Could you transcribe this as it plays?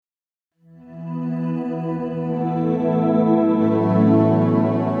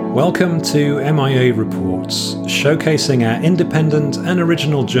Welcome to MIA Reports, showcasing our independent and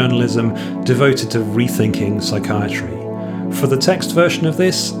original journalism devoted to rethinking psychiatry. For the text version of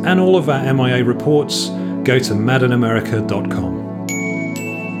this and all of our MIA reports, go to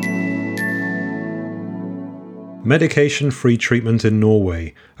madinamerica.com. Medication-free treatment in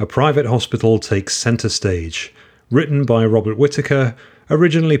Norway. A private hospital takes centre stage. Written by Robert Whittaker,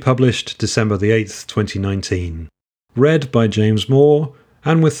 originally published December the 8th, 2019. Read by James Moore,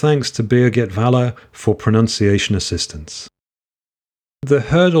 and with thanks to Birgit Valle for pronunciation assistance. The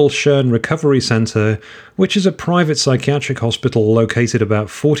Hurdalsjøen Recovery Centre, which is a private psychiatric hospital located about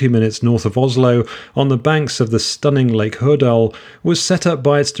 40 minutes north of Oslo on the banks of the stunning Lake Hurdal, was set up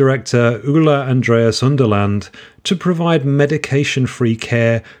by its director Ulla Andreas Underland to provide medication-free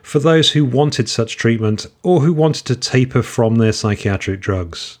care for those who wanted such treatment or who wanted to taper from their psychiatric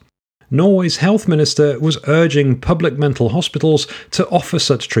drugs. Norway's health minister was urging public mental hospitals to offer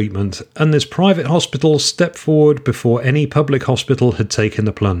such treatment, and this private hospital stepped forward before any public hospital had taken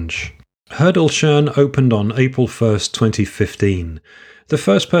the plunge. Hurdalsjøen opened on April 1st, 2015. The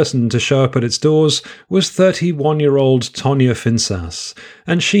first person to show up at its doors was 31-year-old Tonje Finnsas,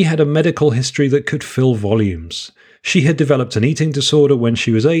 and she had a medical history that could fill volumes. She had developed an eating disorder when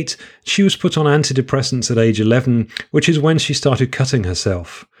she was 8, she was put on antidepressants at age 11, which is when she started cutting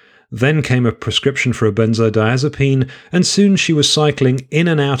herself. Then came a prescription for a benzodiazepine, and soon she was cycling in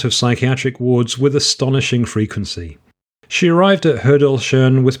and out of psychiatric wards with astonishing frequency. She arrived at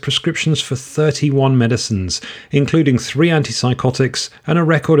Hurdalsjøen with prescriptions for 31 medicines, including 3 antipsychotics and a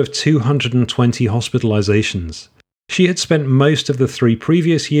record of 220 hospitalizations. She had spent most of the 3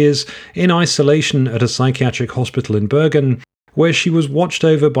 previous years in isolation at a psychiatric hospital in Bergen, where she was watched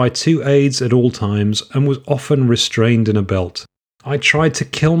over by 2 aides at all times and was often restrained in a belt. "I tried to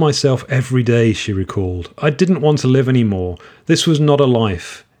kill myself every day," she recalled. "I didn't want to live anymore. This was not a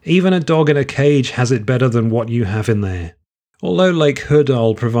life. Even a dog in a cage has it better than what you have in there." Although Lake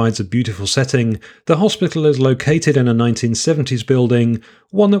Hurdal provides a beautiful setting, the hospital is located in a 1970s building,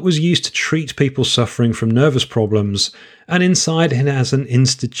 one that was used to treat people suffering from nervous problems, and inside it has an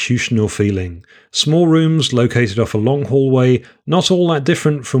institutional feeling. Small rooms located off a long hallway, not all that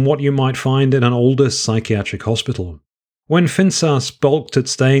different from what you might find in an older psychiatric hospital. When Finnsas balked at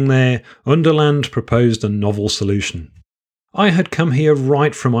staying there, Underland proposed a novel solution. "I had come here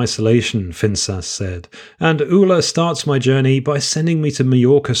right from isolation," Finnsas said, "and Ulla starts my journey by sending me to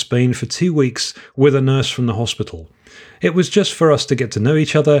Mallorca, Spain for 2 weeks with a nurse from the hospital. It was just for us to get to know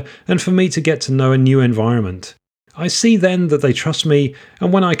each other and for me to get to know a new environment. I see then that they trust me,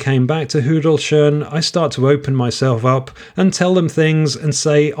 and when I came back to Hurdalsjøen, I start to open myself up and tell them things and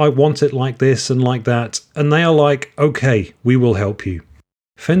say I want it like this and like that, and they are like, okay, we will help you."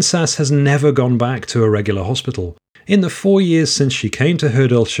 Finnsas has never gone back to a regular hospital. In the 4 years since she came to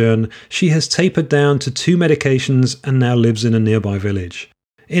Hurdalsjøen, she has tapered down to 2 medications and now lives in a nearby village.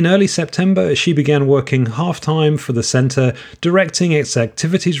 In early September, she began working half-time for the centre, directing its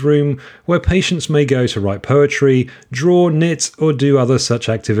activities room, where patients may go to write poetry, draw, knit, or do other such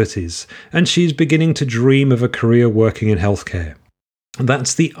activities, and she's beginning to dream of a career working in healthcare.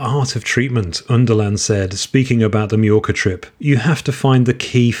 "That's the art of treatment," Underland said, speaking about the Mallorca trip. "You have to find the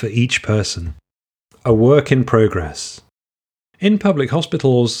key for each person." A work in progress. In public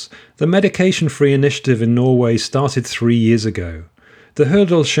hospitals, the medication-free initiative in Norway started 3 years ago. The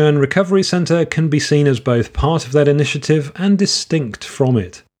Hurdalsjøen Recovery Centre can be seen as both part of that initiative and distinct from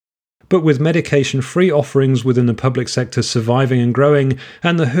it. But with medication-free offerings within the public sector surviving and growing,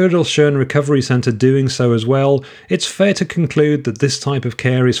 and the Hurdalsjøen Recovery Centre doing so as well, it's fair to conclude that this type of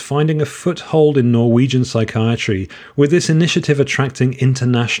care is finding a foothold in Norwegian psychiatry, with this initiative attracting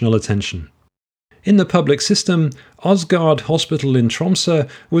international attention. In the public system, Åsgard Hospital in Tromsø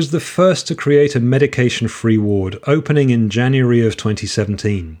was the first to create a medication-free ward, opening in January of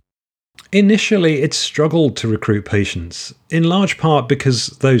 2017. Initially, it struggled to recruit patients, in large part because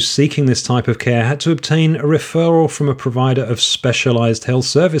those seeking this type of care had to obtain a referral from a provider of specialised health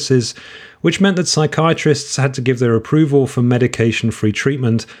services, which meant that psychiatrists had to give their approval for medication-free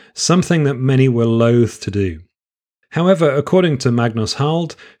treatment, something that many were loath to do. However, according to Magnus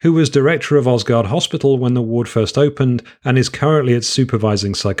Hald, who was director of Åsgard Hospital when the ward first opened and is currently its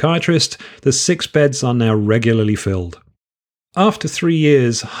supervising psychiatrist, the 6 beds are now regularly filled. After 3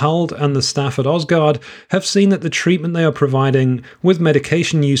 years, Hald and the staff at Åsgard have seen that the treatment they are providing, with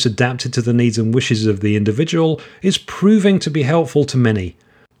medication use adapted to the needs and wishes of the individual, is proving to be helpful to many.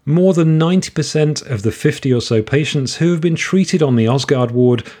 More than 90% of the 50 or so patients who have been treated on the Åsgard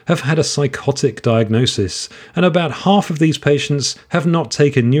ward have had a psychotic diagnosis, and about half of these patients have not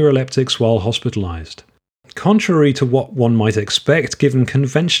taken neuroleptics while hospitalised. Contrary to what one might expect given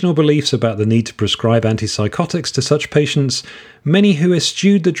conventional beliefs about the need to prescribe antipsychotics to such patients, many who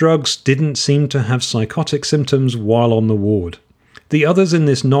eschewed the drugs didn't seem to have psychotic symptoms while on the ward. The others in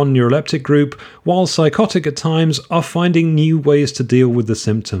this non-neuroleptic group, while psychotic at times, are finding new ways to deal with the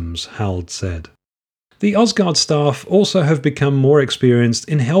symptoms, Hald said. The Osgard staff also have become more experienced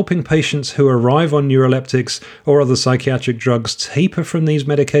in helping patients who arrive on neuroleptics or other psychiatric drugs taper from these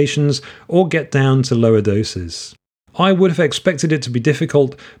medications or get down to lower doses. I would have expected it to be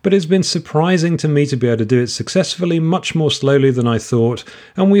difficult, but it's been surprising to me to be able to do it successfully much more slowly than I thought,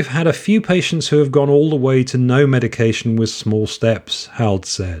 and we've had a few patients who have gone all the way to no medication with small steps, Hald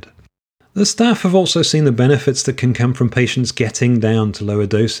said. The staff have also seen the benefits that can come from patients getting down to lower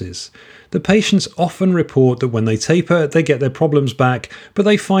doses. The patients often report that when they taper, they get their problems back, but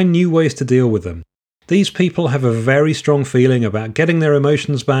they find new ways to deal with them. These people have a very strong feeling about getting their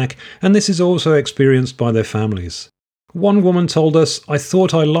emotions back, and this is also experienced by their families. One woman told us, "I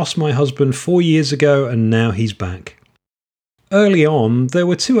thought I lost my husband 4 years ago and now he's back." Early on, there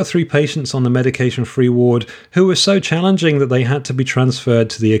were 2 or 3 patients on the medication-free ward who were so challenging that they had to be transferred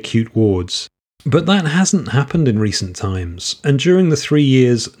to the acute wards. But that hasn't happened in recent times, and during the 3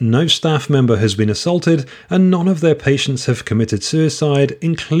 years, no staff member has been assaulted and none of their patients have committed suicide,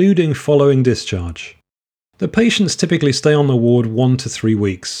 including following discharge. The patients typically stay on the ward 1 to 3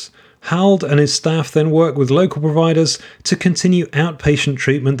 weeks. Hald and his staff then work with local providers to continue outpatient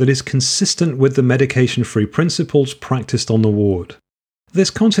treatment that is consistent with the medication-free principles practiced on the ward. This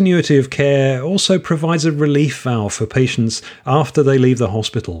continuity of care also provides a relief valve for patients after they leave the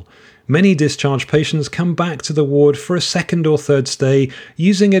hospital. Many discharged patients come back to the ward for a second or third stay,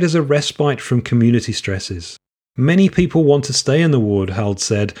 using it as a respite from community stresses. Many people want to stay in the ward, Hald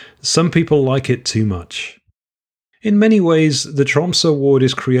said. Some people like it too much. In many ways, the Tromsø ward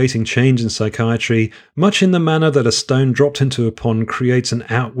is creating change in psychiatry, much in the manner that a stone dropped into a pond creates an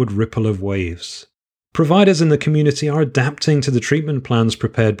outward ripple of waves. Providers in the community are adapting to the treatment plans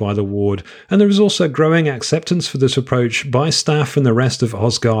prepared by the ward, and there is also growing acceptance for this approach by staff in the rest of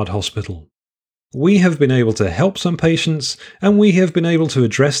Osgard Hospital. We have been able to help some patients, and we have been able to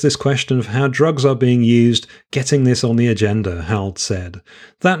address this question of how drugs are being used, getting this on the agenda, Hald said.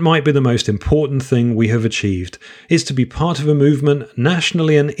 That might be the most important thing we have achieved, is to be part of a movement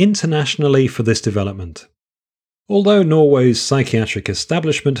nationally and internationally for this development. Although Norway's psychiatric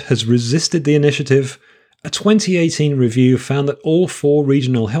establishment has resisted the initiative, a 2018 review found that all 4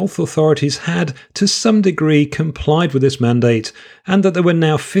 regional health authorities had, to some degree, complied with this mandate, and that there were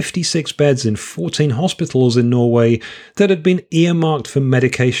now 56 beds in 14 hospitals in Norway that had been earmarked for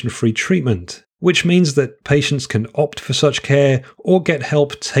medication-free treatment, which means that patients can opt for such care or get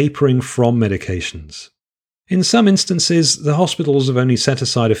help tapering from medications. In some instances, the hospitals have only set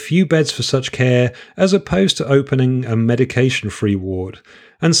aside a few beds for such care, as opposed to opening a medication-free ward,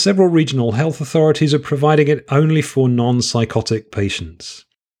 and several regional health authorities are providing it only for non-psychotic patients.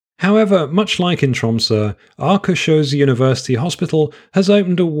 However, much like in Tromsø, Akershus University Hospital has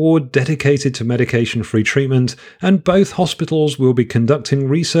opened a ward dedicated to medication-free treatment, and both hospitals will be conducting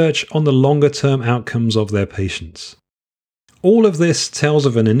research on the longer-term outcomes of their patients. All of this tells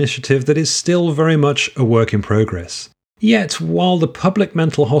of an initiative that is still very much a work in progress. Yet, while the public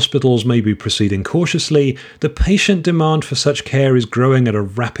mental hospitals may be proceeding cautiously, the patient demand for such care is growing at a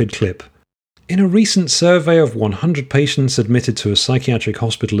rapid clip. In a recent survey of 100 patients admitted to a psychiatric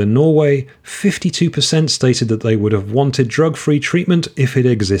hospital in Norway, 52% stated that they would have wanted drug-free treatment if it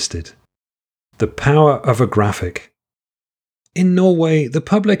existed. The power of a graphic. In Norway, the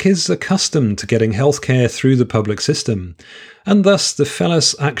public is accustomed to getting healthcare through the public system, and thus the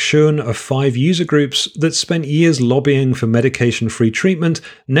Felles Aksjon of 5 user groups that spent years lobbying for medication-free treatment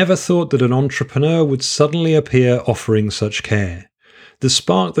never thought that an entrepreneur would suddenly appear offering such care. The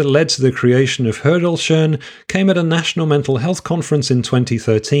spark that led to the creation of Hurdalsjøen came at a national mental health conference in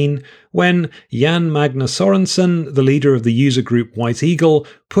 2013, when Jan Magne Sorensen, the leader of the user group White Eagle,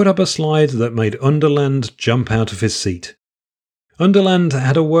 put up a slide that made Underland jump out of his seat. Underland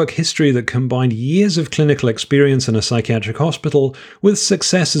had a work history that combined years of clinical experience in a psychiatric hospital with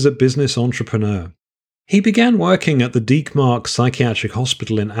success as a business entrepreneur. He began working at the Dikemark Psychiatric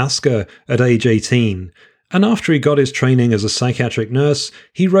Hospital in Asker at age 18, and after he got his training as a psychiatric nurse,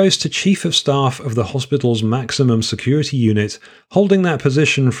 he rose to Chief of Staff of the hospital's maximum security unit, holding that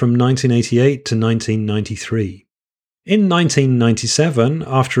position from 1988 to 1993. In 1997,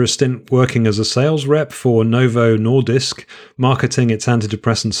 after a stint working as a sales rep for Novo Nordisk, marketing its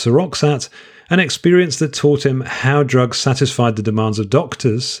antidepressant Seroxat, an experience that taught him how drugs satisfied the demands of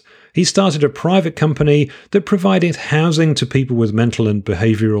doctors, he started a private company that provided housing to people with mental and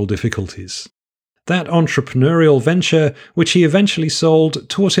behavioral difficulties. That entrepreneurial venture, which he eventually sold,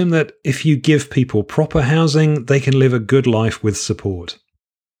 taught him that if you give people proper housing, they can live a good life with support.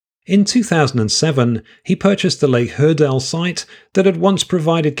 In 2007, he purchased the Lake Hurdal site that had once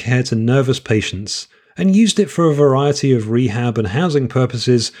provided care to nervous patients, and used it for a variety of rehab and housing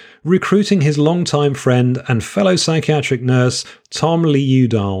purposes, recruiting his longtime friend and fellow psychiatric nurse Tom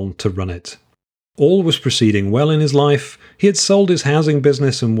Liudal to run it. All was proceeding well in his life. He had sold his housing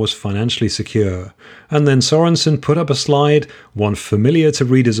business and was financially secure. And then Sorensen put up a slide, one familiar to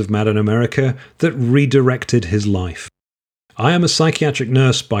readers of Mad in America, that redirected his life. I am a psychiatric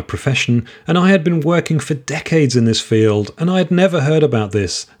nurse by profession, and I had been working for decades in this field, and I had never heard about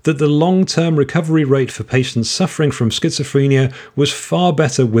this, that the long-term recovery rate for patients suffering from schizophrenia was far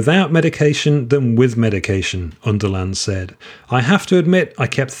better without medication than with medication, Underland said. I have to admit, I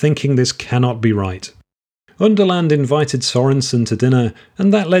kept thinking this cannot be right. Underland invited Sorensen to dinner,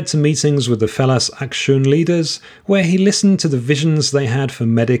 and that led to meetings with the Fällas Aktion leaders, where he listened to the visions they had for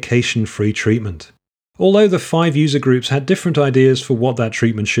medication-free treatment. Although the 5 user groups had different ideas for what that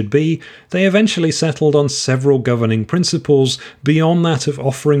treatment should be, they eventually settled on several governing principles beyond that of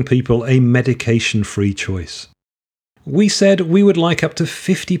offering people a medication-free choice. We said we would like up to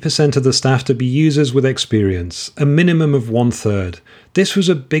 50% of the staff to be users with experience, a minimum of 1/3. This was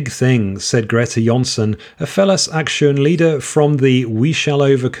a big thing, said Greta Jonsson, a Fällas Aktion leader from the We Shall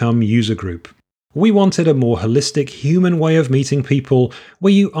Overcome user group. We wanted a more holistic human way of meeting people,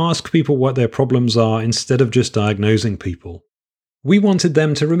 where you ask people what their problems are instead of just diagnosing people. We wanted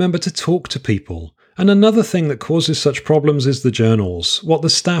them to remember to talk to people. And another thing that causes such problems is the journals, what the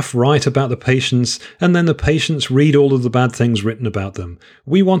staff write about the patients, and then the patients read all of the bad things written about them.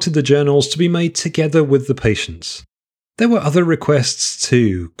 We wanted the journals to be made together with the patients. There were other requests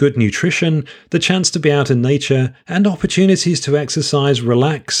too: good nutrition, the chance to be out in nature, and opportunities to exercise,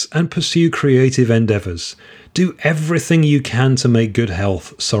 relax, and pursue creative endeavours. Do everything you can to make good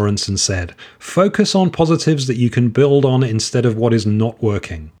health, Sorensen said. Focus on positives that you can build on instead of what is not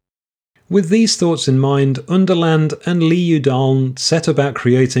working. With these thoughts in mind, Underland and Liudal set about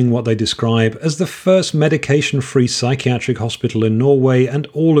creating what they describe as the first medication-free psychiatric hospital in Norway and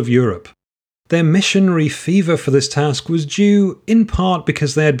all of Europe. Their missionary fever for this task was due, in part,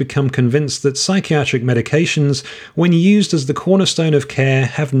 because they had become convinced that psychiatric medications, when used as the cornerstone of care,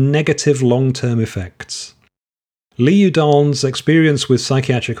 have negative long-term effects. Liudal's experience with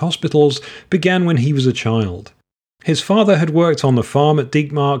psychiatric hospitals began when he was a child. His father had worked on the farm at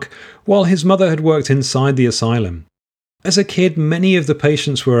Dikmark, while his mother had worked inside the asylum. As a kid, many of the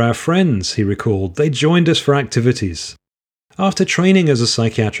patients were our friends, he recalled. They joined us for activities. After training as a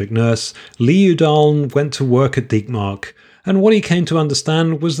psychiatric nurse, Liudal went to work at Dikmark, and what he came to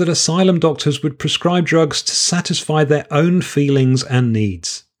understand was that asylum doctors would prescribe drugs to satisfy their own feelings and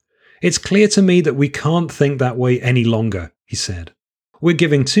needs. It's clear to me that we can't think that way any longer, he said. We're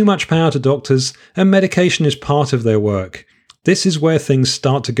giving too much power to doctors, and medication is part of their work. This is where things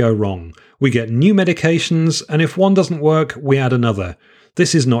start to go wrong. We get new medications, and if one doesn't work, we add another.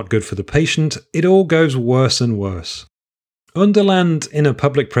 This is not good for the patient. It all goes worse and worse. Underland, in a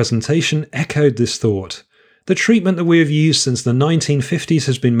public presentation, echoed this thought. The treatment that we have used since the 1950s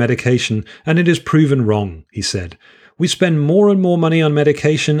has been medication, and it is proven wrong, he said. We spend more and more money on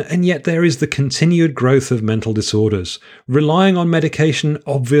medication, and yet there is the continued growth of mental disorders. Relying on medication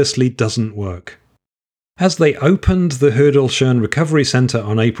obviously doesn't work. As they opened the Hurdalsjön Recovery Centre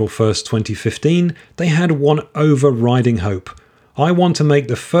on April 1st, 2015, they had one overriding hope. I want to make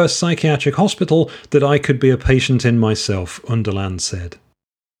the first psychiatric hospital that I could be a patient in myself, Underland said.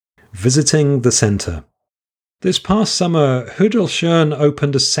 Visiting the centre. This past summer, Hurdalsjön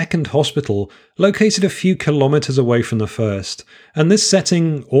opened a second hospital located a few kilometres away from the first, and this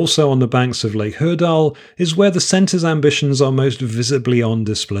setting, also on the banks of Lake Hurdal, is where the centre's ambitions are most visibly on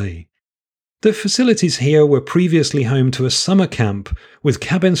display. The facilities here were previously home to a summer camp, with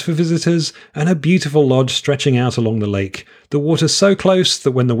cabins for visitors and a beautiful lodge stretching out along the lake, the water so close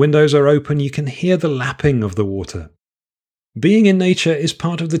that when the windows are open you can hear the lapping of the water. Being in nature is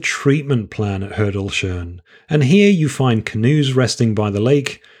part of the treatment plan at Hurdalsjön, and here you find canoes resting by the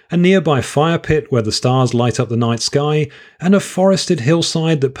lake, a nearby fire pit where the stars light up the night sky, and a forested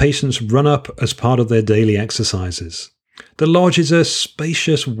hillside that patients run up as part of their daily exercises. The lodge is a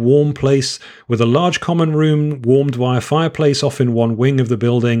spacious, warm place with a large common room warmed by a fireplace off in one wing of the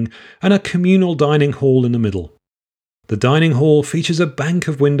building and a communal dining hall in the middle. The dining hall features a bank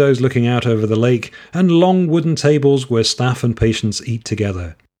of windows looking out over the lake and long wooden tables where staff and patients eat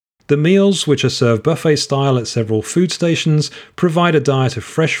together. The meals, which are served buffet style at several food stations, provide a diet of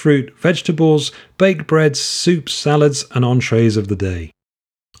fresh fruit, vegetables, baked breads, soups, salads and entrees of the day.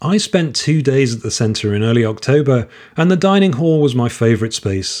 I spent 2 days at the centre in early October, and the dining hall was my favourite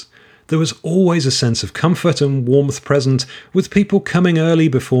space. There was always a sense of comfort and warmth present, with people coming early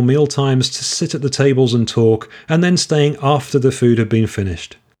before mealtimes to sit at the tables and talk, and then staying after the food had been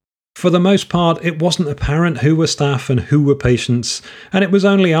finished. For the most part, it wasn't apparent who were staff and who were patients, and it was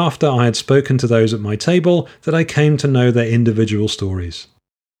only after I had spoken to those at my table that I came to know their individual stories.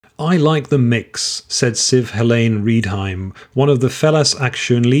 I like the mix, said Siv Helene Riedheim, one of the Felas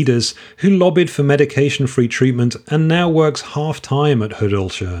Aktion leaders who lobbied for medication-free treatment and now works half-time at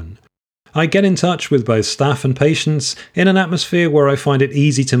Hudolshörn. I get in touch with both staff and patients in an atmosphere where I find it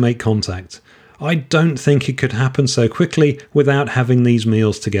easy to make contact. I don't think it could happen so quickly without having these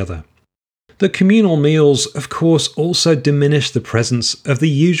meals together. The communal meals, of course, also diminish the presence of the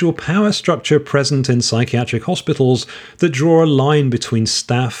usual power structure present in psychiatric hospitals that draw a line between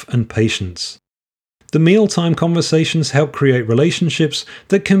staff and patients. The mealtime conversations help create relationships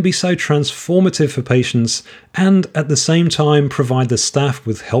that can be so transformative for patients and, at the same time, provide the staff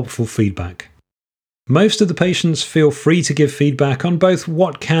with helpful feedback. Most of the patients feel free to give feedback on both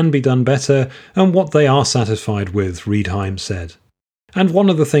what can be done better and what they are satisfied with, Riedheim said. And one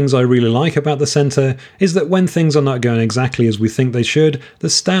of the things I really like about the centre is that when things are not going exactly as we think they should, the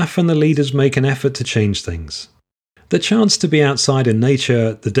staff and the leaders make an effort to change things. The chance to be outside in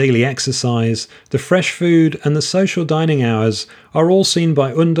nature, the daily exercise, the fresh food and the social dining hours are all seen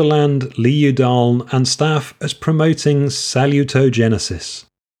by Underland, Liudalen and staff as promoting salutogenesis.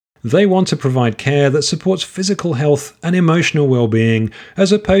 They want to provide care that supports physical health and emotional well-being,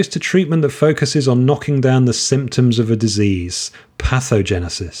 as opposed to treatment that focuses on knocking down the symptoms of a disease,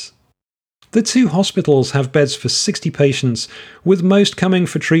 pathogenesis. The two hospitals have beds for 60 patients, with most coming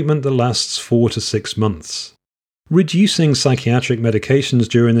for treatment that lasts 4 to 6 months. Reducing psychiatric medications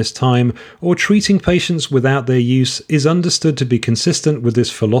during this time, or treating patients without their use, is understood to be consistent with this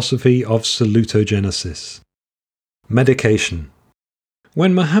philosophy of salutogenesis. Medication.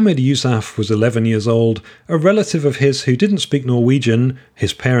 When Mohammed Yousaf was 11 years old, a relative of his who didn't speak Norwegian,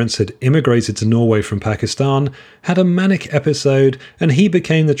 his parents had immigrated to Norway from Pakistan, had a manic episode and he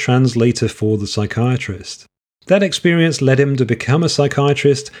became the translator for the psychiatrist. That experience led him to become a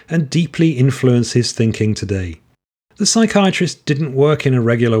psychiatrist and deeply influence his thinking today. The psychiatrist didn't work in a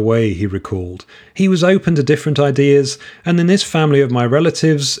regular way, he recalled. He was open to different ideas, and in this family of my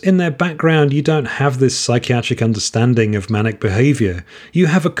relatives, in their background you don't have this psychiatric understanding of manic behaviour. You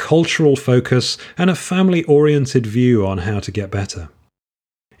have a cultural focus and a family-oriented view on how to get better.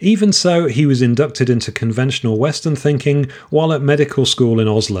 Even so, he was inducted into conventional Western thinking while at medical school in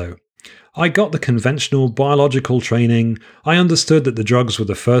Oslo. I got the conventional biological training. I understood that the drugs were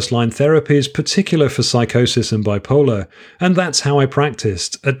the first-line therapies, particular for psychosis and bipolar, and that's how I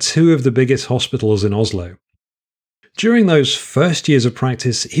practiced at 2 of the biggest hospitals in Oslo. During those first years of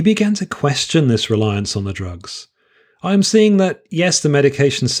practice, he began to question this reliance on the drugs. I am seeing that, yes, the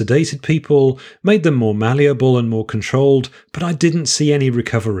medication sedated people, made them more malleable and more controlled, but I didn't see any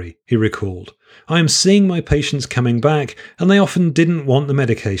recovery, he recalled. I am seeing my patients coming back, and they often didn't want the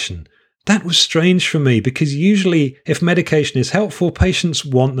medication. That was strange for me because usually if medication is helpful, patients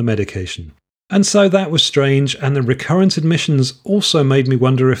want the medication. And so that was strange, and the recurrent admissions also made me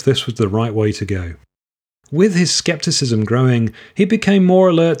wonder if this was the right way to go. With his skepticism growing, he became more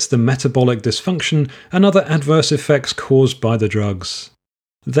alert to the metabolic dysfunction and other adverse effects caused by the drugs.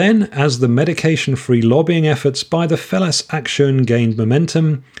 Then, as the medication-free lobbying efforts by the Felas Aktion gained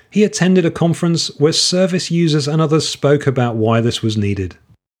momentum, he attended a conference where service users and others spoke about why this was needed.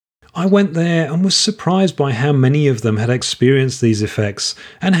 I went there and was surprised by how many of them had experienced these effects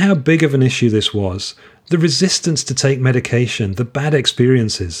and how big of an issue this was. The resistance to take medication, the bad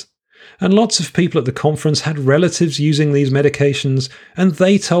experiences. And lots of people at the conference had relatives using these medications, and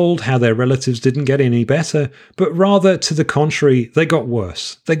they told how their relatives didn't get any better, but rather, to the contrary, they got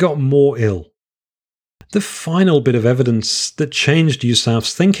worse. They got more ill. The final bit of evidence that changed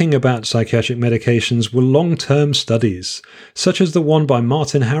Yousaf's thinking about psychiatric medications were long-term studies, such as the one by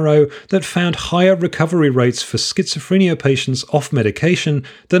Martin Harrow that found higher recovery rates for schizophrenia patients off medication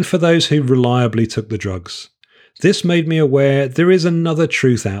than for those who reliably took the drugs. This made me aware there is another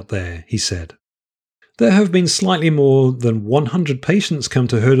truth out there, he said. There have been slightly more than 100 patients come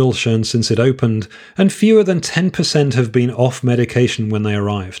to Hudolshörn since it opened, and fewer than 10% have been off medication when they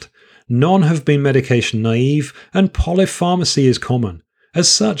arrived. None have been medication naive, and polypharmacy is common. As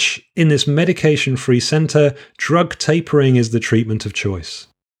such, in this medication-free centre, drug tapering is the treatment of choice.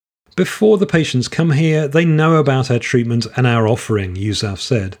 Before the patients come here, they know about our treatment and our offering, Yousaf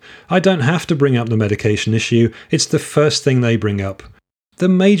said. I don't have to bring up the medication issue, it's the first thing they bring up. The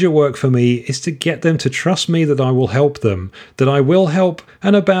major work for me is to get them to trust me that I will help them, that I will help,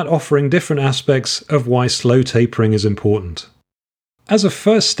 and about offering different aspects of why slow tapering is important. As a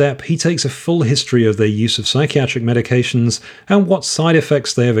first step, he takes a full history of their use of psychiatric medications and what side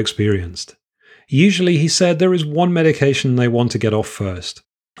effects they have experienced. Usually, he said, there is one medication they want to get off first.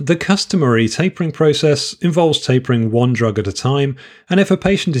 The customary tapering process involves tapering one drug at a time, and if a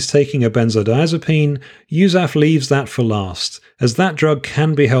patient is taking a benzodiazepine, USAF leaves that for last, as that drug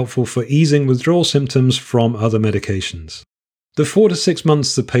can be helpful for easing withdrawal symptoms from other medications. The 4 to 6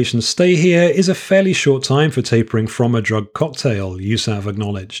 months that patients stay here is a fairly short time for tapering from a drug cocktail, USAF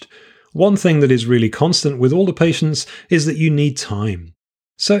acknowledged. One thing that is really constant with all the patients is that you need time.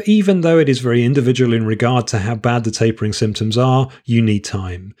 So even though it is very individual in regard to how bad the tapering symptoms are, you need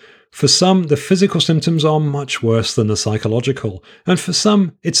time. For some, the physical symptoms are much worse than the psychological, and for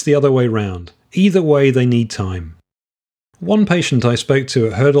some, it's the other way round. Either way, they need time. One patient I spoke to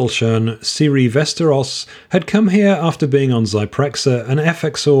at Hurdalsjön, Siri Vesteros, had come here after being on Zyprexa and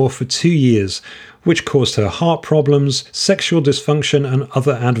Effexor for 2 years, which caused her heart problems, sexual dysfunction, and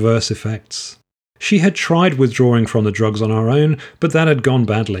other adverse effects. She had tried withdrawing from the drugs on her own, but that had gone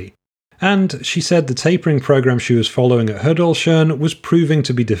badly. And she said the tapering program she was following at Hurdalsjön was proving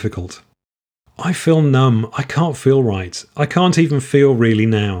to be difficult. I feel numb, I can't feel right, I can't even feel really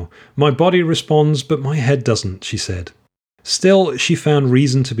now. My body responds, but my head doesn't, she said. Still, she found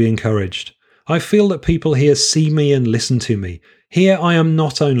reason to be encouraged. I feel that people here see me and listen to me. Here I am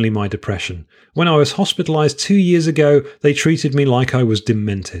not only my depression. When I was hospitalized 2 years ago, they treated me like I was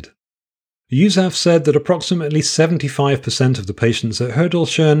demented. USAF said that approximately 75% of the patients at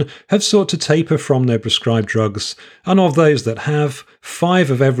Hurdalsjön have sought to taper from their prescribed drugs, and of those that have,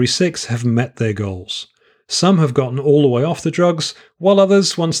 5 of every 6 have met their goals. Some have gotten all the way off the drugs, while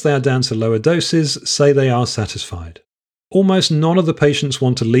others, once they are down to lower doses, say they are satisfied. Almost none of the patients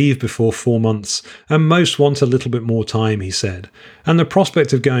want to leave before 4 months, and most want a little bit more time, he said, and the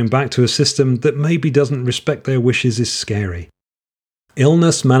prospect of going back to a system that maybe doesn't respect their wishes is scary.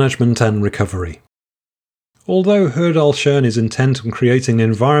 Illness management and recovery. Although Hurdalsjön is intent on creating an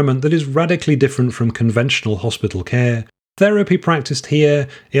environment that is radically different from conventional hospital care, therapy practiced here,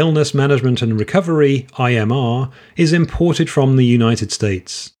 illness management and recovery, IMR, is imported from the United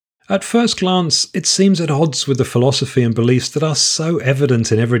States. At first glance, it seems at odds with the philosophy and beliefs that are so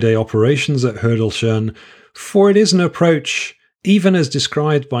evident in everyday operations at Hurdalsjön, for it is an approach, even as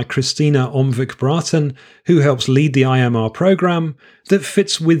described by Christina Omvik Braten, who helps lead the IMR program, that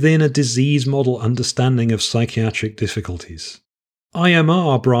fits within a disease model understanding of psychiatric difficulties.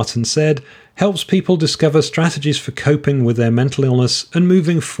 IMR, Braten said, helps people discover strategies for coping with their mental illness and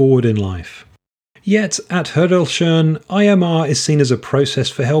moving forward in life. Yet, at Hurdalsjön, IMR is seen as a process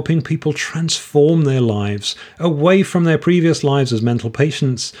for helping people transform their lives away from their previous lives as mental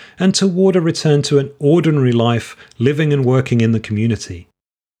patients and toward a return to an ordinary life, living and working in the community.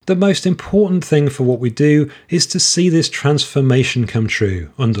 The most important thing for what we do is to see this transformation come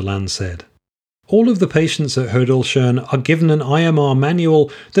true, Underland said. All of the patients at Hurdalsjön are given an IMR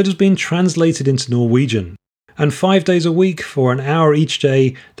manual that has been translated into Norwegian. And 5 days a week, for an hour each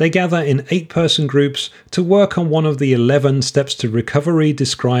day, they gather in 8-person groups to work on one of the 11 steps to recovery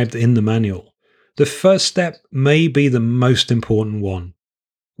described in the manual. The first step may be the most important one.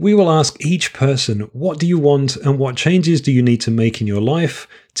 We will ask each person, what do you want and what changes do you need to make in your life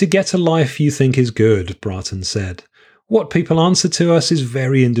to get a life you think is good, Braten said. What people answer to us is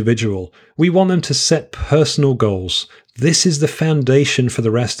very individual. We want them to set personal goals. This is the foundation for the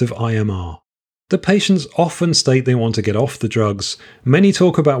rest of IMR. The patients often state they want to get off the drugs. Many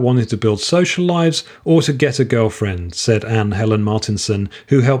talk about wanting to build social lives or to get a girlfriend, said Anne Helen Martinson,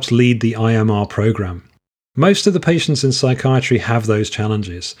 who helps lead the IMR program. Most of the patients in psychiatry have those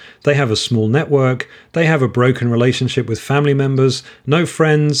challenges. They have a small network, they have a broken relationship with family members, no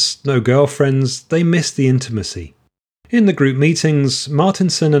friends, no girlfriends, they miss the intimacy. In the group meetings,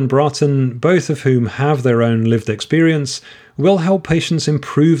 Martinson and Braten, both of whom have their own lived experience, will help patients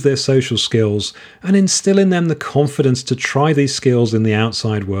improve their social skills and instill in them the confidence to try these skills in the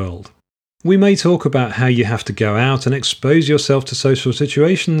outside world. We may talk about how you have to go out and expose yourself to social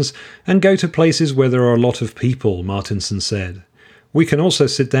situations and go to places where there are a lot of people, Martinson said. We can also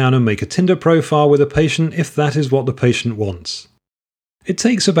sit down and make a Tinder profile with a patient if that is what the patient wants. It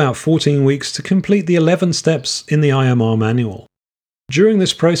takes about 14 weeks to complete the 11 steps in the IMR manual. During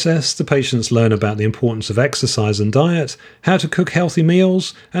this process, the patients learn about the importance of exercise and diet, how to cook healthy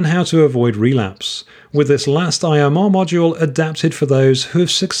meals, and how to avoid relapse, with this last IMR module adapted for those who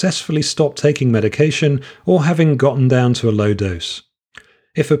have successfully stopped taking medication or having gotten down to a low dose.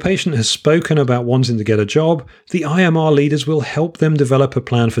 If a patient has spoken about wanting to get a job, the IMR leaders will help them develop a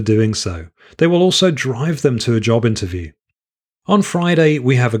plan for doing so. They will also drive them to a job interview. On Friday,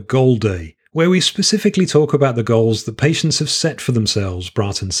 we have a goal day, where we specifically talk about the goals that patients have set for themselves,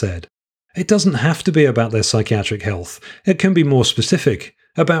 Bratton said. It doesn't have to be about their psychiatric health. It can be more specific,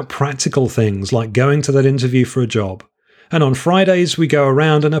 about practical things like going to that interview for a job. And on Fridays, we go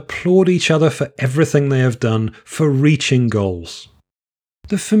around and applaud each other for everything they have done for reaching goals.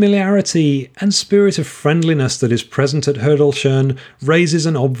 The familiarity and spirit of friendliness that is present at Hurdalsjøen raises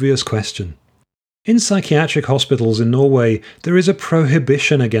an obvious question. In psychiatric hospitals in Norway, there is a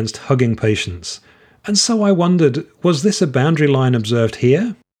prohibition against hugging patients. And so I wondered, was this a boundary line observed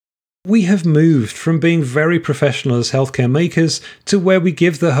here? We have moved from being very professional as healthcare makers to where we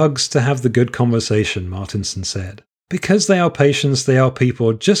give the hugs to have the good conversation, Martinson said. Because they are patients, they are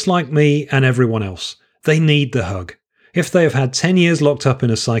people just like me and everyone else. They need the hug. If they have had 10 years locked up in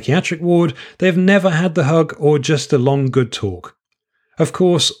a psychiatric ward, they have never had the hug or just a long good talk. Of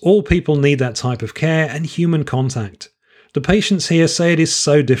course, all people need that type of care and human contact. The patients here say it is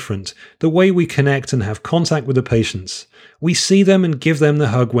so different, the way we connect and have contact with the patients. We see them and give them the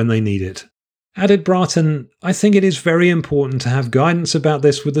hug when they need it. Added Bratton, I think it is very important to have guidance about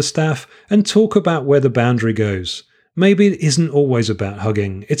this with the staff and talk about where the boundary goes. Maybe it isn't always about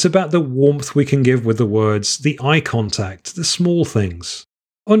hugging, it's about the warmth we can give with the words, the eye contact, the small things.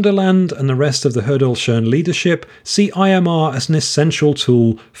 Underland and the rest of the Hurdalsjøen leadership see IMR as an essential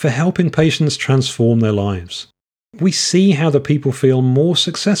tool for helping patients transform their lives. We see how the people feel more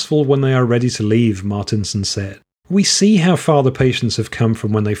successful when they are ready to leave, Martinson said. We see how far the patients have come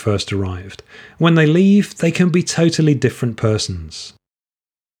from when they first arrived. When they leave, they can be totally different persons.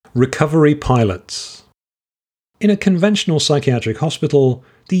 Recovery pilots. In a conventional psychiatric hospital,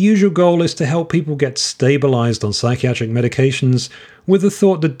 the usual goal is to help people get stabilized on psychiatric medications with the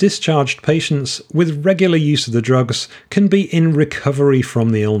thought that discharged patients with regular use of the drugs can be in recovery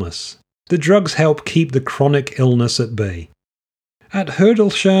from the illness. The drugs help keep the chronic illness at bay. At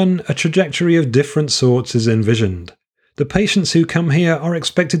Hurdalsjøen, a trajectory of different sorts is envisioned. The patients who come here are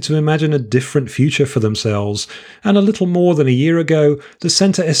expected to imagine a different future for themselves, and a little more than a year ago, the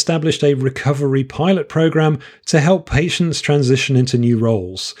centre established a recovery pilot programme to help patients transition into new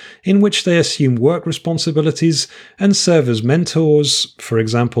roles, in which they assume work responsibilities and serve as mentors, for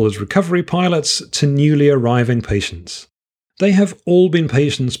example as recovery pilots, to newly arriving patients. They have all been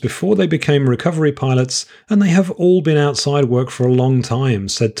patients before they became recovery pilots, and they have all been outside work for a long time,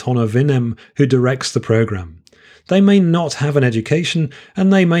 said Tone Vinem, who directs the programme. They may not have an education,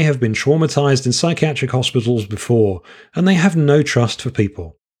 and they may have been traumatized in psychiatric hospitals before, and they have no trust for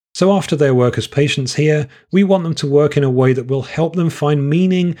people. So after their work as patients here, we want them to work in a way that will help them find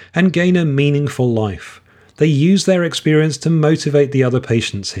meaning and gain a meaningful life. They use their experience to motivate the other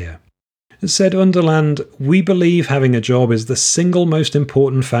patients here. Said Underland, we believe having a job is the single most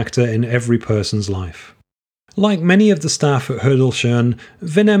important factor in every person's life. Like many of the staff at Hurdalsjøen,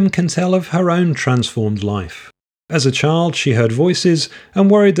 Vinem can tell of her own transformed life. As a child, she heard voices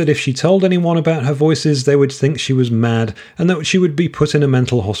and worried that if she told anyone about her voices, they would think she was mad and that she would be put in a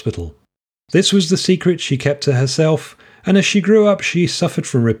mental hospital. This was the secret she kept to herself, and as she grew up, she suffered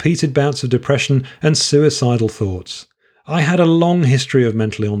from repeated bouts of depression and suicidal thoughts. I had a long history of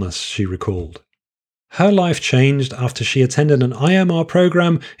mental illness, she recalled. Her life changed after she attended an IMR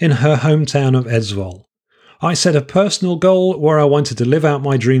program in her hometown of Eidsvoll. I set a personal goal where I wanted to live out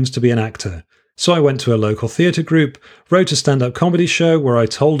my dreams to be an actor. So I went to a local theatre group, wrote a stand-up comedy show where I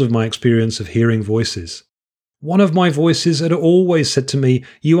told of my experience of hearing voices. One of my voices had always said to me,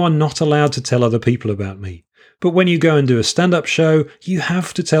 "You are not allowed to tell other people about me. But when you go and do a stand-up show, you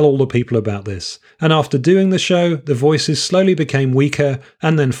have to tell all the people about this." And after doing the show, the voices slowly became weaker,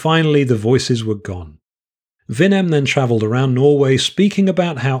 and then finally the voices were gone. Vinem then travelled around Norway speaking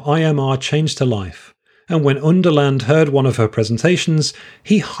about how IMR changed her life. And when Underland heard one of her presentations,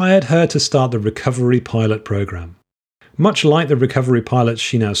 he hired her to start the Recovery Pilot program. Much like the recovery pilots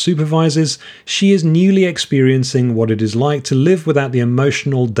she now supervises, she is newly experiencing what it is like to live without the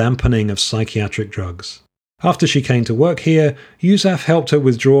emotional dampening of psychiatric drugs. After she came to work here, Yusuf helped her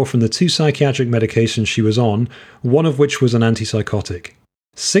withdraw from the 2 psychiatric medications she was on, one of which was an antipsychotic.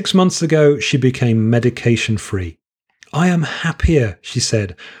 6 months ago, she became medication-free. "I am happier," she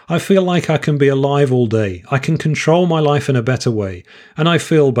said. "I feel like I can be alive all day. I can control my life in a better way. And I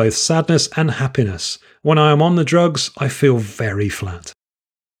feel both sadness and happiness. When I am on the drugs, I feel very flat."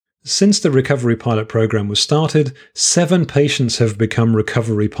 Since the Recovery Pilot program was started, 7 patients have become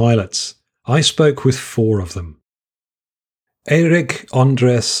recovery pilots. I spoke with 4 of them. Eirik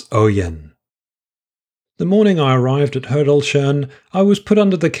Andres Oyen. The morning I arrived at Hurdalsjön, I was put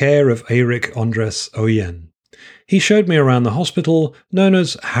under the care of Eirik Andres Oyen. He showed me around the hospital, known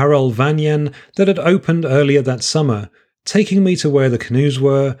as Harald Vanjen, that had opened earlier that summer, taking me to where the canoes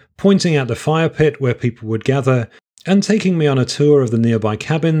were, pointing out the fire pit where people would gather, and taking me on a tour of the nearby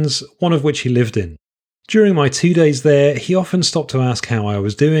cabins, one of which he lived in. During my 2 days there, he often stopped to ask how I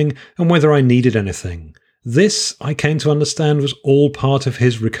was doing and whether I needed anything. This, I came to understand, was all part of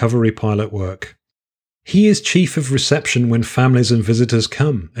his recovery pilot work. He is chief of reception when families and visitors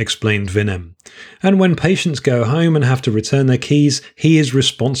come, explained Vinem. And when patients go home and have to return their keys, he is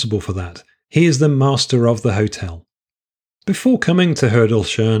responsible for that. He is the master of the hotel. Before coming to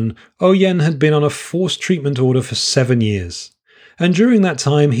Hurdalsjön, Oyen had been on a forced treatment order for 7 years. And during that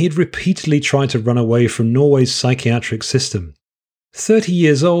time, he had repeatedly tried to run away from Norway's psychiatric system. 30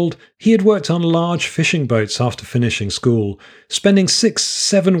 years old, he had worked on large fishing boats after finishing school, spending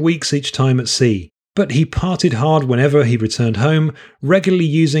 6-7 weeks each time at sea. But he partied hard whenever he returned home, regularly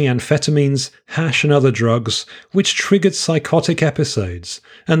using amphetamines, hash and other drugs, which triggered psychotic episodes,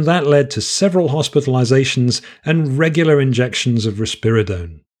 and that led to several hospitalizations and regular injections of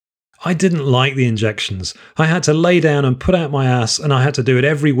risperidone. I didn't like the injections. I had to lay down and put out my ass, and I had to do it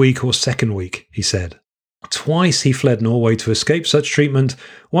every week or second week, he said. Twice he fled Norway to escape such treatment,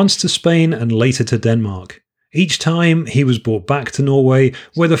 once to Spain and later to Denmark. Each time, he was brought back to Norway,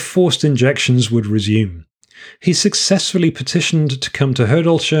 where the forced injections would resume. He successfully petitioned to come to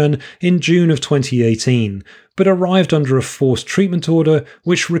Hurdalsjön in June of 2018, but arrived under a forced treatment order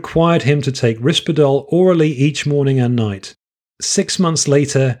which required him to take Risperdal orally each morning and night. 6 months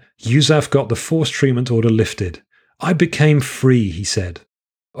later, Yusuf got the forced treatment order lifted. I became free, he said.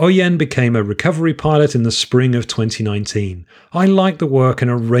 Oyen became a recovery pilot in the spring of 2019. I like the work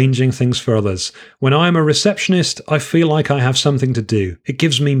and arranging things for others. When I am a receptionist, I feel like I have something to do. It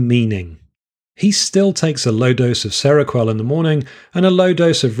gives me meaning. He still takes a low dose of Seroquel in the morning and a low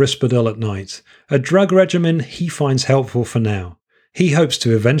dose of Risperdal at night, a drug regimen he finds helpful for now. He hopes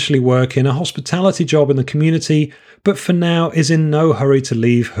to eventually work in a hospitality job in the community, but for now is in no hurry to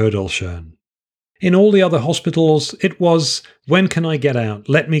leave Hurdalsjön. In all the other hospitals, it was, when can I get out?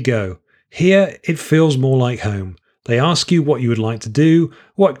 Let me go. Here, it feels more like home. They ask you what you would like to do,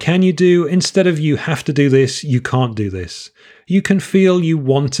 what can you do, instead of you have to do this, you can't do this. You can feel you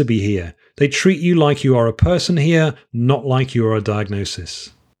want to be here. They treat you like you are a person here, not like you are a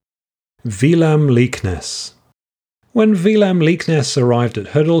diagnosis. Wilhelm Leknes. When Wilhelm Leknes arrived at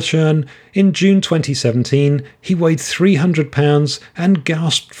Hurdalsjön in June 2017, he weighed 300 pounds and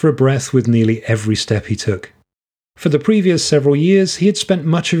gasped for breath with nearly every step he took. For the previous several years, he had spent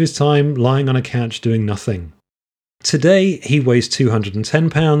much of his time lying on a couch doing nothing. Today, he weighs 210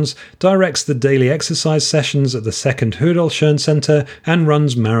 pounds, directs the daily exercise sessions at the second Hurdalsjön Centre, and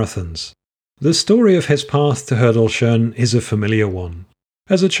runs marathons. The story of his path to Hurdalsjön is a familiar one.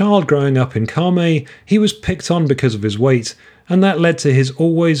 As a child growing up in Karmøy, he was picked on because of his weight, and that led to his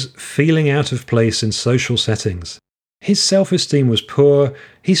always feeling out of place in social settings. His self-esteem was poor,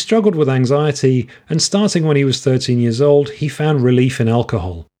 he struggled with anxiety, and starting when he was 13 years old, he found relief in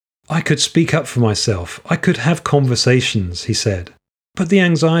alcohol. I could speak up for myself, I could have conversations, he said. But the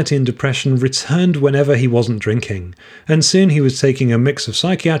anxiety and depression returned whenever he wasn't drinking, and soon he was taking a mix of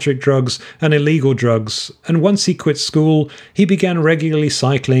psychiatric drugs and illegal drugs, and once he quit school, he began regularly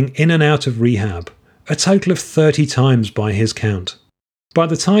cycling in and out of rehab, a total of 30 times by his count. By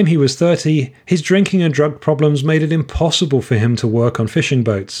the time he was 30, his drinking and drug problems made it impossible for him to work on fishing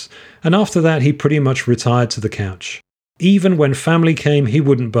boats, and after that he pretty much retired to the couch. Even when family came, he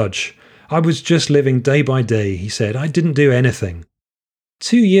wouldn't budge. I was just living day by day, he said. I didn't do anything.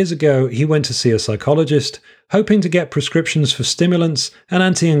 2 years ago, he went to see a psychologist, hoping to get prescriptions for stimulants and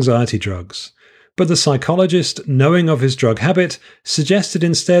anti-anxiety drugs. But the psychologist, knowing of his drug habit, suggested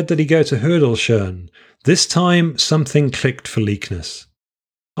instead that he go to Hurdalsjön. This time, something clicked for Leknes.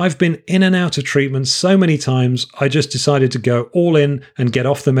 I've been in and out of treatment so many times, I just decided to go all in and get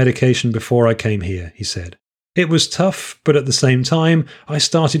off the medication before I came here, he said. It was tough, but at the same time, I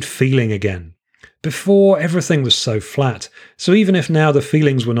started feeling again. Before, everything was so flat, so even if now the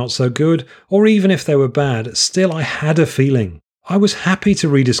feelings were not so good, or even if they were bad, still I had a feeling. I was happy to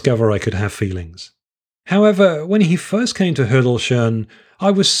rediscover I could have feelings. However, when he first came to Hurdalsjön, I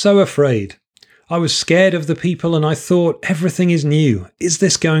was so afraid. I was scared of the people and I thought, everything is new. Is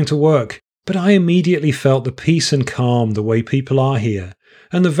this going to work? But I immediately felt the peace and calm the way people are here.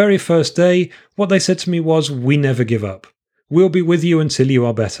 And the very first day, what they said to me was, we never give up. We'll be with you until you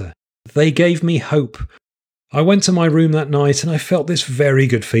are better. They gave me hope. I went to my room that night and I felt this very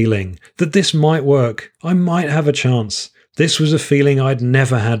good feeling, that this might work, I might have a chance. This was a feeling I'd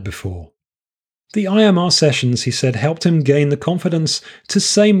never had before. The IMR sessions, he said, helped him gain the confidence to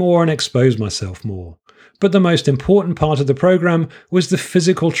say more and expose myself more. But the most important part of the program was the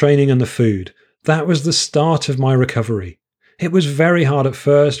physical training and the food. That was the start of my recovery. It was very hard at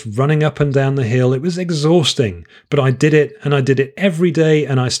first, running up and down the hill. It was exhausting, but I did it, and I did it every day,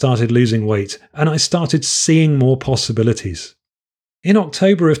 and I started losing weight, and I started seeing more possibilities. In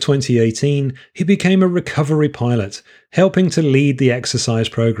October of 2018, he became a recovery pilot, helping to lead the exercise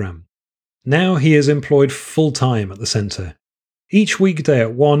program. Now he is employed full-time at the centre. Each weekday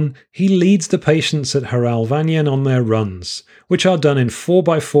at 1, he leads the patients at Haral Vanyan on their runs, which are done in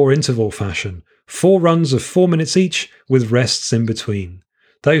 4x4 interval fashion, 4 runs of 4 minutes each, with rests in between.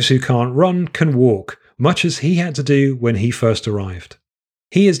 Those who can't run can walk, much as he had to do when he first arrived.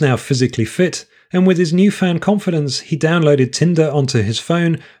 He is now physically fit, and with his newfound confidence, he downloaded Tinder onto his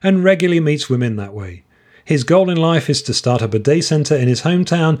phone and regularly meets women that way. His goal in life is to start up a day centre in his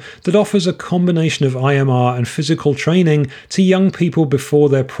hometown that offers a combination of IMR and physical training to young people before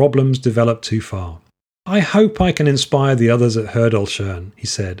their problems develop too far. I hope I can inspire the others at Hurdalsjön, he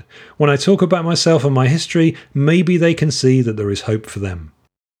said. When I talk about myself and my history, maybe they can see that there is hope for them.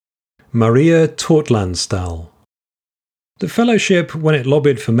 Maria Tortlandstal. The fellowship, when it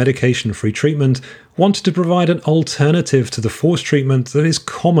lobbied for medication-free treatment, wanted to provide an alternative to the forced treatment that is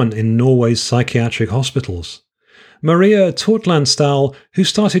common in Norway's psychiatric hospitals. Maria Tortlandstal, who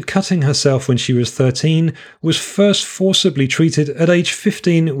started cutting herself when she was 13, was first forcibly treated at age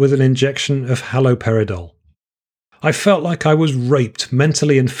 15 with an injection of haloperidol. I felt like I was raped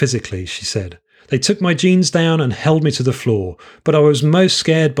mentally and physically, she said. They took my jeans down and held me to the floor, but I was most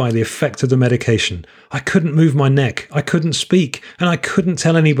scared by the effect of the medication. I couldn't move my neck, I couldn't speak, and I couldn't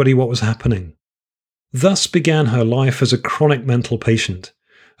tell anybody what was happening. Thus began her life as a chronic mental patient.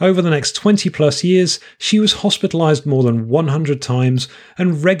 Over the next 20 plus years, she was hospitalized more than 100 times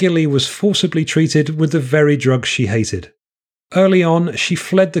and regularly was forcibly treated with the very drugs she hated. Early on, she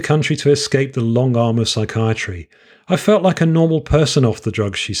fled the country to escape the long arm of psychiatry. I felt like a normal person off the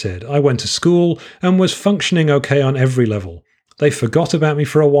drugs, she said. I went to school and was functioning okay on every level. They forgot about me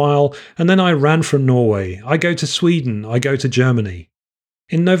for a while, and then I ran from Norway. I go to Sweden, I go to Germany.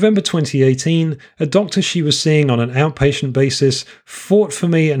 In November 2018, a doctor she was seeing on an outpatient basis fought for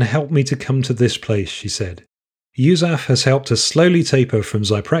me and helped me to come to this place, she said. Yusuf has helped her slowly taper from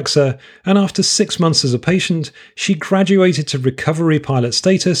Zyprexa, and after 6 months as a patient, she graduated to recovery pilot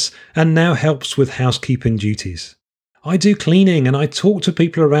status and now helps with housekeeping duties. I do cleaning and I talk to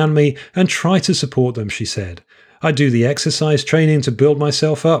people around me and try to support them, she said. I do the exercise training to build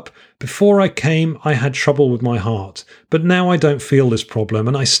myself up. Before I came, I had trouble with my heart, but now I don't feel this problem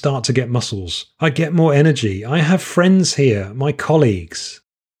and I start to get muscles. I get more energy. I have friends here, my colleagues.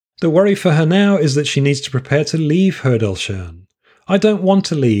 The worry for her now is that she needs to prepare to leave Hurdalsjön. I don't want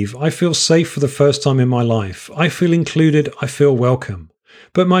to leave. I feel safe for the first time in my life. I feel included. I feel welcome.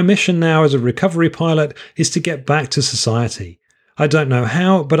 But my mission now as a recovery pilot is to get back to society. I don't know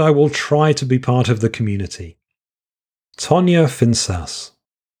how, but I will try to be part of the community. Tonje Finsaas.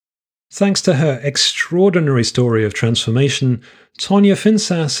 Thanks to her extraordinary story of transformation, Tonje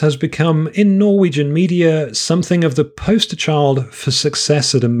Finsaas has become, in Norwegian media, something of the poster child for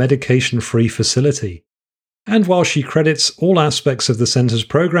success at a medication-free facility. And while she credits all aspects of the centre's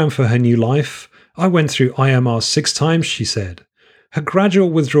program for her new life, I went through IMR 6 times, she said. Her gradual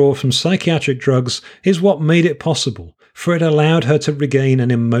withdrawal from psychiatric drugs is what made it possible, for it allowed her to regain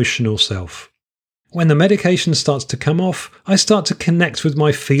an emotional self. When the medication starts to come off, I start to connect with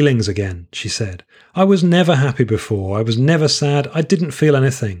my feelings again, she said. I was never happy before, I was never sad, I didn't feel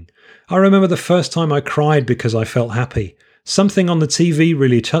anything. I remember the first time I cried because I felt happy. Something on the TV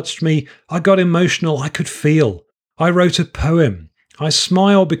really touched me, I got emotional, I could feel. I wrote a poem. I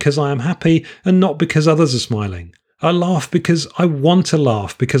smile because I am happy and not because others are smiling. I laugh because I want to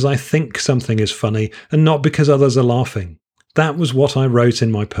laugh, because I think something is funny, and not because others are laughing. That was what I wrote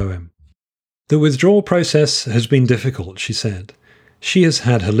in my poem. The withdrawal process has been difficult, she said. She has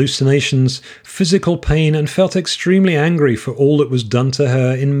had hallucinations, physical pain, and felt extremely angry for all that was done to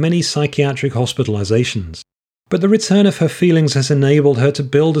her in many psychiatric hospitalizations. But the return of her feelings has enabled her to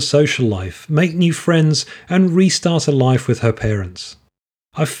build a social life, make new friends, and restart a life with her parents.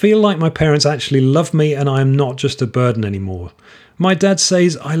 I feel like my parents actually love me and I am not just a burden anymore. My dad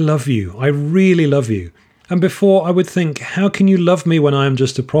says, I love you, I really love you. And before I would think, how can you love me when I am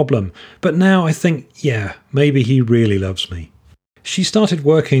just a problem? But now I think, yeah, maybe he really loves me. She started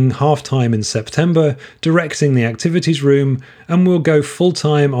working half-time in September, directing the activities room, and will go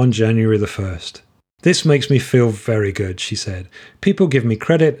full-time on January the 1st. This makes me feel very good, she said. People give me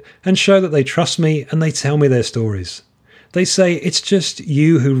credit and show that they trust me and they tell me their stories. They say it's just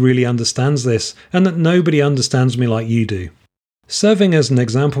you who really understands this, and that nobody understands me like you do. Serving as an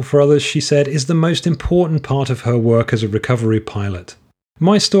example for others, she said, is the most important part of her work as a recovery pilot.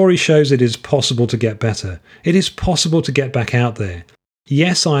 My story shows it is possible to get better. It is possible to get back out there.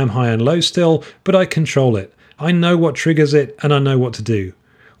 Yes, I am high and low still, but I control it. I know what triggers it, and I know what to do.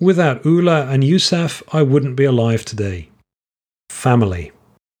 Without Ula and Yusuf, I wouldn't be alive today. Family.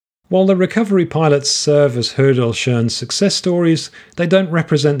 While the recovery pilots serve as Hurdal Schön's success stories, they don't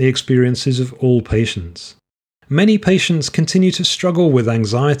represent the experiences of all patients. Many patients continue to struggle with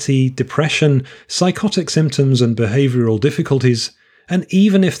anxiety, depression, psychotic symptoms and behavioural difficulties, and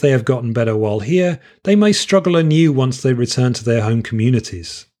even if they have gotten better while here, they may struggle anew once they return to their home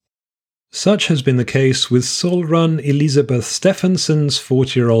communities. Such has been the case with Solrun Elisabeth Stephenson's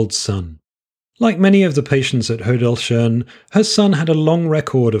 40-year-old son. Like many of the patients at Hurdal Schön, her son had a long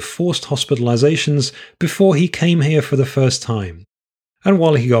record of forced hospitalizations before he came here for the first time. And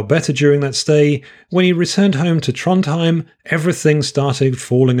while he got better during that stay, when he returned home to Trondheim, everything started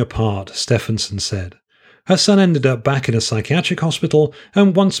falling apart, Stephenson said. Her son ended up back in a psychiatric hospital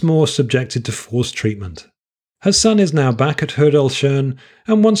and once more subjected to forced treatment. Her son is now back at Hurdal Schön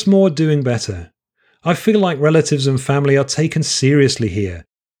and once more doing better. I feel like relatives and family are taken seriously here.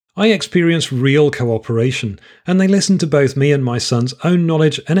 I experience real cooperation, and they listen to both me and my son's own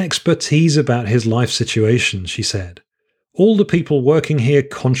knowledge and expertise about his life situation, she said. All the people working here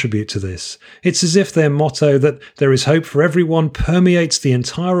contribute to this. It's as if their motto that there is hope for everyone permeates the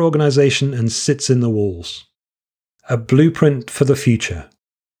entire organisation and sits in the walls. A blueprint for the future.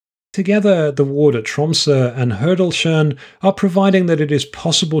 Together, the ward at Tromsø and Hurdal Schön are providing that it is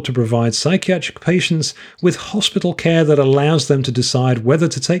possible to provide psychiatric patients with hospital care that allows them to decide whether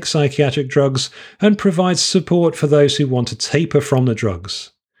to take psychiatric drugs and provides support for those who want to taper from the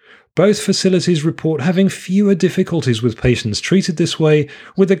drugs. Both facilities report having fewer difficulties with patients treated this way,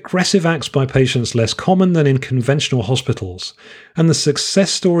 with aggressive acts by patients less common than in conventional hospitals, and the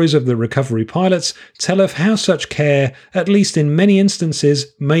success stories of the recovery pilots tell of how such care, at least in many instances,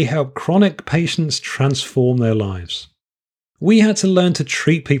 may help chronic patients transform their lives. We had to learn to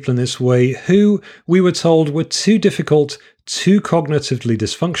treat people in this way who, we were told, were too difficult, too cognitively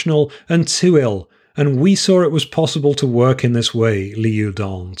dysfunctional, and too ill, and we saw it was possible to work in this way, Liu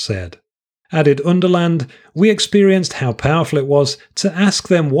Daln said. Added Underland, we experienced how powerful it was to ask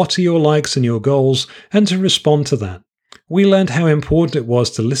them what are your likes and your goals, and to respond to that. We learned how important it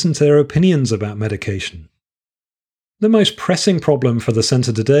was to listen to their opinions about medication. The most pressing problem for the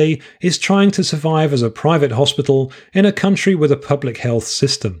centre today is trying to survive as a private hospital in a country with a public health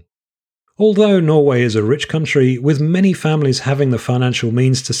system. Although Norway is a rich country, with many families having the financial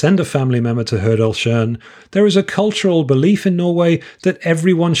means to send a family member to Hurdal Schön, there is a cultural belief in Norway that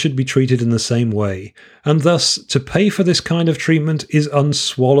everyone should be treated in the same way, and thus to pay for this kind of treatment is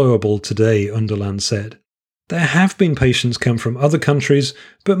unswallowable today, Underland said. There have been patients come from other countries,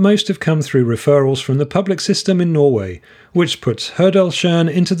 but most have come through referrals from the public system in Norway, which puts Hurdal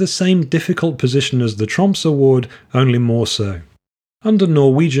Schön into the same difficult position as the Tromsø ward, only more so. Under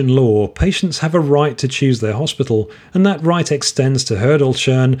Norwegian law, patients have a right to choose their hospital, and that right extends to Hurdal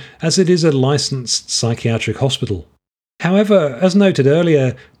Schön as it is a licensed psychiatric hospital. However, as noted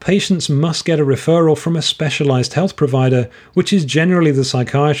earlier, patients must get a referral from a specialised health provider, which is generally the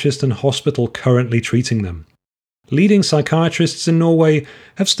psychiatrist and hospital currently treating them. Leading psychiatrists in Norway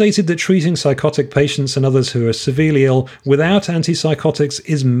have stated that treating psychotic patients and others who are severely ill without antipsychotics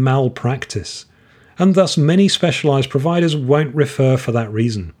is malpractice, and thus many specialised providers won't refer for that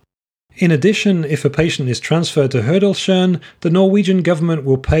reason. In addition, if a patient is transferred to Hurdal Schön, the Norwegian government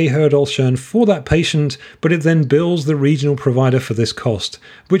will pay Hurdal Schön for that patient, but it then bills the regional provider for this cost,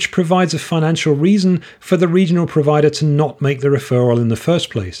 which provides a financial reason for the regional provider to not make the referral in the first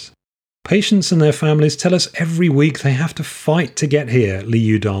place. Patients and their families tell us every week they have to fight to get here,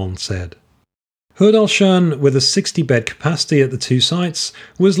 Liu Daln said. Hurdal Schön, with a 60-bed capacity at the two sites,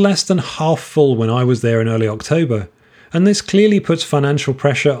 was less than half full when I was there in early October, and this clearly puts financial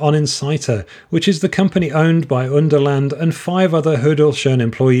pressure on Insighter, which is the company owned by Underland and 5 other Hurdal Schön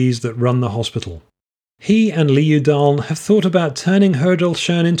employees that run the hospital. He and Liu Daln have thought about turning Hurdal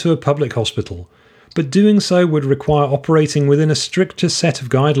Schön into a public hospital, but doing so would require operating within a stricter set of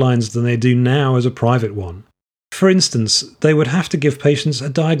guidelines than they do now as a private one. For instance, they would have to give patients a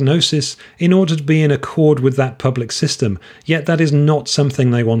diagnosis in order to be in accord with that public system, yet that is not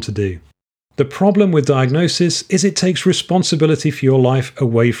something they want to do. The problem with diagnosis is it takes responsibility for your life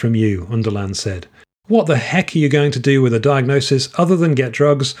away from you, Underland said. What the heck are you going to do with a diagnosis other than get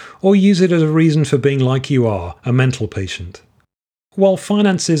drugs or use it as a reason for being like you are, a mental patient? While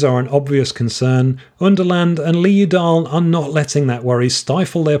finances are an obvious concern, Underland and Liudal are not letting that worry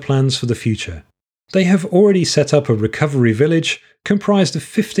stifle their plans for the future. They have already set up a recovery village comprised of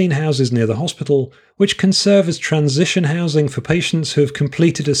 15 houses near the hospital, which can serve as transition housing for patients who have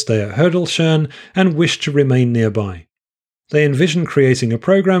completed a stay at Hurdalsjön and wish to remain nearby. They envision creating a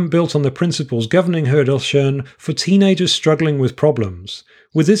program built on the principles governing Hurdalsjön for teenagers struggling with problems,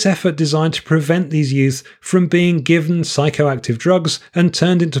 with this effort designed to prevent these youth from being given psychoactive drugs and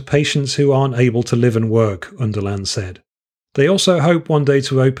turned into patients who aren't able to live and work, Underland said. They also hope one day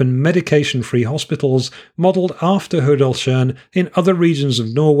to open medication-free hospitals modelled after Hurdalsjön in other regions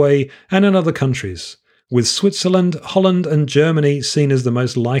of Norway and in other countries, with Switzerland, Holland and Germany seen as the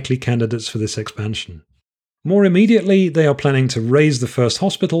most likely candidates for this expansion. More immediately, they are planning to raise the first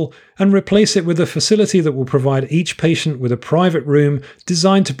hospital and replace it with a facility that will provide each patient with a private room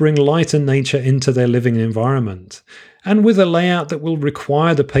designed to bring light and nature into their living environment, and with a layout that will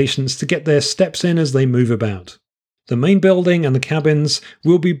require the patients to get their steps in as they move about. The main building and the cabins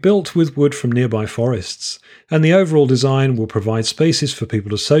will be built with wood from nearby forests, and the overall design will provide spaces for people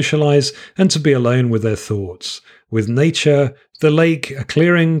to socialise and to be alone with their thoughts, with nature, the lake, a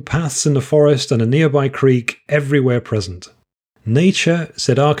clearing, paths in the forest and a nearby creek everywhere present. Nature,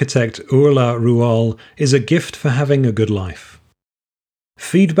 said architect Urla Rual, is a gift for having a good life.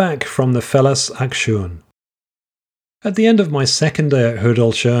 Feedback from the Fellas Aksjon. At the end of my second day at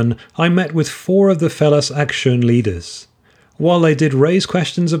Hurdalsjön, I met with 4 of the Fellas Aksjon leaders. While they did raise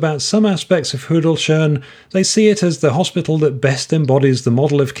questions about some aspects of Hurdalsjön, they see it as the hospital that best embodies the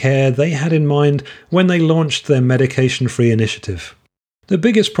model of care they had in mind when they launched their medication-free initiative. The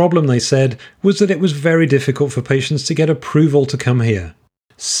biggest problem, they said, was that it was very difficult for patients to get approval to come here.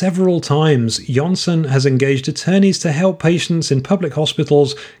 Several times, Jonsson has engaged attorneys to help patients in public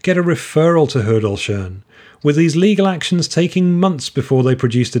hospitals get a referral to Hurdalsjön, with these legal actions taking months before they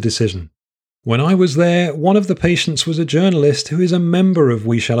produced a decision. When I was there, one of the patients was a journalist who is a member of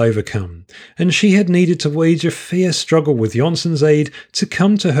We Shall Overcome, and she had needed to wage a fierce struggle with Jonsson's aid to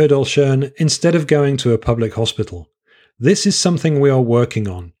come to Hurdalsjön instead of going to a public hospital. This is something we are working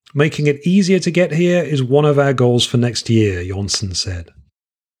on. Making it easier to get here is one of our goals for next year, Jonsson said.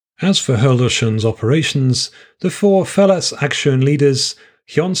 As for Hurdalsjön's operations, the 4 Fellas Aksjon leaders,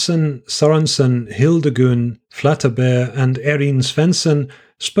 Jonsson, Sorensen, Hildegunn, Flatterberg and Erin Svensson,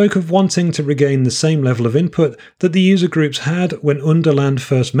 spoke of wanting to regain the same level of input that the user groups had when Underland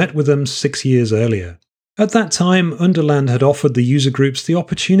first met with them 6 years earlier. At that time, Underland had offered the user groups the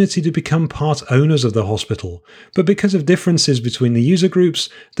opportunity to become part owners of the hospital, but because of differences between the user groups,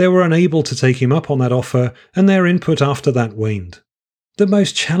 they were unable to take him up on that offer, and their input after that waned. The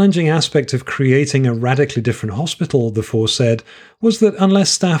most challenging aspect of creating a radically different hospital, the 4 said, was that unless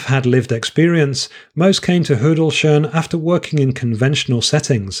staff had lived experience, most came to Hurdalsjön after working in conventional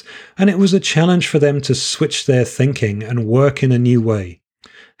settings, and it was a challenge for them to switch their thinking and work in a new way.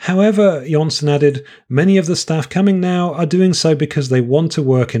 However, Jonsson added, many of the staff coming now are doing so because they want to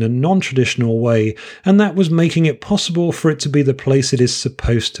work in a non-traditional way, and that was making it possible for it to be the place it is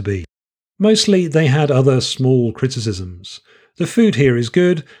supposed to be. Mostly they had other small criticisms. The food here is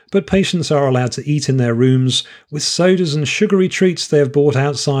good, but patients are allowed to eat in their rooms, with sodas and sugary treats they have bought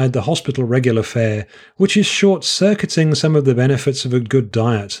outside the hospital regular fare, which is short-circuiting some of the benefits of a good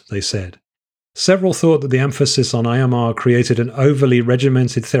diet, they said. Several thought that the emphasis on AMR created an overly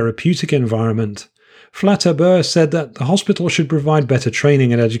regimented therapeutic environment. Flatterberg said that the hospital should provide better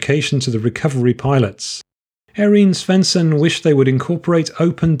training and education to the recovery pilots. Erin Svensson wished they would incorporate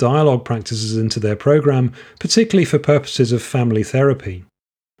open dialogue practices into their program, particularly for purposes of family therapy.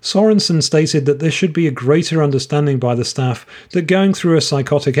 Sorensen stated that there should be a greater understanding by the staff that going through a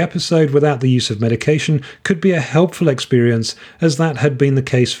psychotic episode without the use of medication could be a helpful experience, as that had been the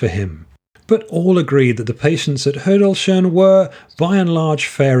case for him. But all agreed that the patients at Hurdalsjön were, by and large,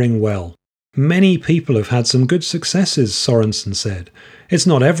 faring well. Many people have had some good successes, Sorensen said. It's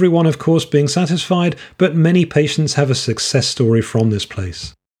not everyone, of course, being satisfied, but many patients have a success story from this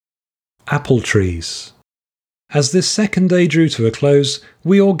place. Apple trees. As this second day drew to a close,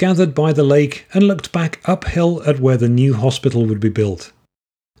 we all gathered by the lake and looked back uphill at where the new hospital would be built.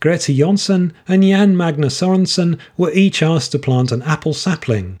 Grete Jonsson and Jan Magne Sorensen were each asked to plant an apple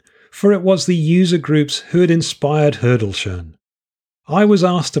sapling, for it was the user groups who had inspired Hurdalsjön. I was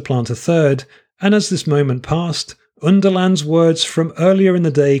asked to plant a third, and as this moment passed, Underland's words from earlier in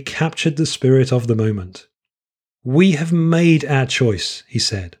the day captured the spirit of the moment. "We have made our choice," he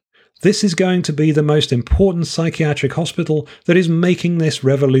said. "This is going to be the most important psychiatric hospital that is making this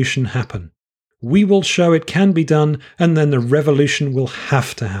revolution happen. We will show it can be done, and then the revolution will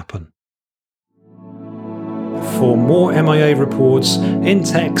have to happen." For more MIA reports in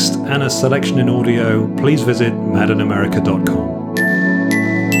text and a selection in audio, please visit madinamerica.com.